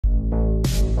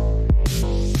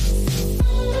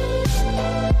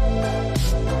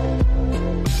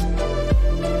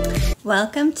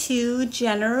Welcome to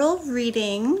general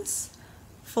readings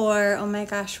for, oh my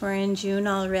gosh, we're in June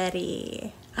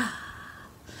already.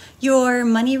 Your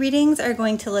money readings are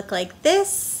going to look like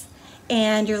this,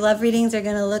 and your love readings are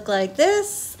going to look like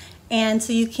this. And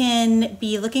so you can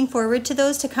be looking forward to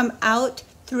those to come out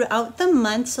throughout the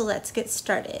month. So let's get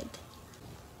started.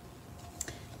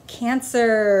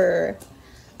 Cancer.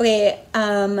 Okay,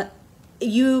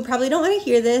 you probably don't want to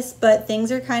hear this, but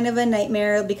things are kind of a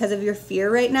nightmare because of your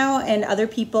fear right now, and other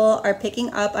people are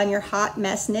picking up on your hot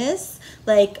messness.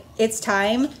 Like, it's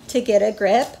time to get a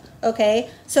grip,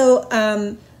 okay?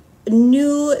 So,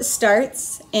 new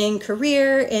starts in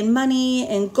career, in money,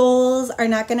 in goals are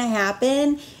not going to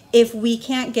happen if we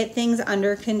can't get things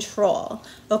under control,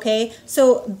 okay?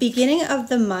 So, beginning of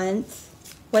the month,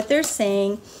 what they're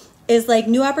saying is like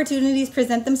new opportunities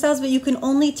present themselves, but you can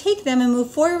only take them and move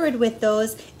forward with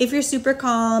those if you're super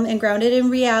calm and grounded in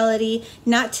reality,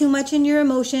 not too much in your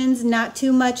emotions, not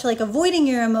too much like avoiding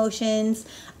your emotions.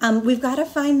 We've got to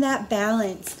find that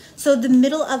balance. So the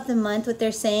middle of the month, what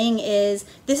they're saying is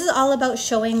this is all about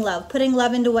showing love, putting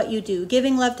love into what you do,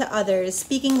 giving love to others,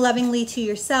 speaking lovingly to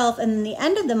yourself. And then the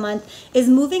end of the month is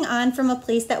moving on from a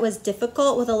place that was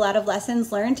difficult with a lot of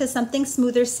lessons learned to something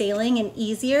smoother sailing and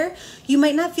easier. You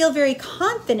might not feel very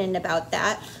confident about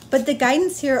that, but the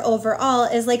guidance here overall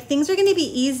is like things are going to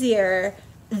be easier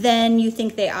than you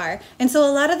think they are. And so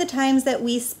a lot of the times that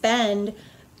we spend,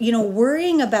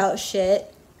 worrying about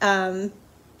shit,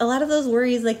 a lot of those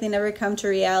worries, like, they never come to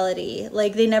reality.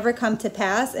 Like, they never come to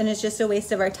pass, and it's just a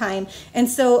waste of our time. And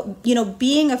so,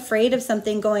 being afraid of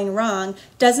something going wrong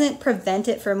doesn't prevent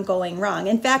it from going wrong.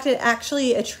 In fact, it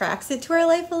actually attracts it to our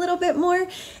life a little bit more,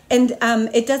 and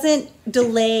it doesn't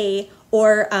delay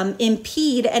or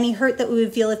impede any hurt that we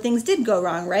would feel if things did go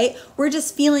wrong, right? We're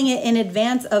just feeling it in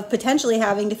advance of potentially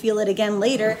having to feel it again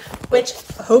later, which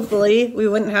hopefully we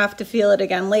wouldn't have to feel it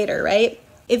again later, right?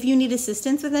 If you need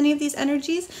assistance with any of these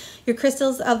energies, your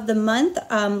crystals of the month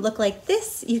look like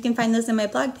this. You can find those in my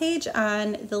blog page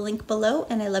on the link below,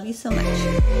 and I love you so much.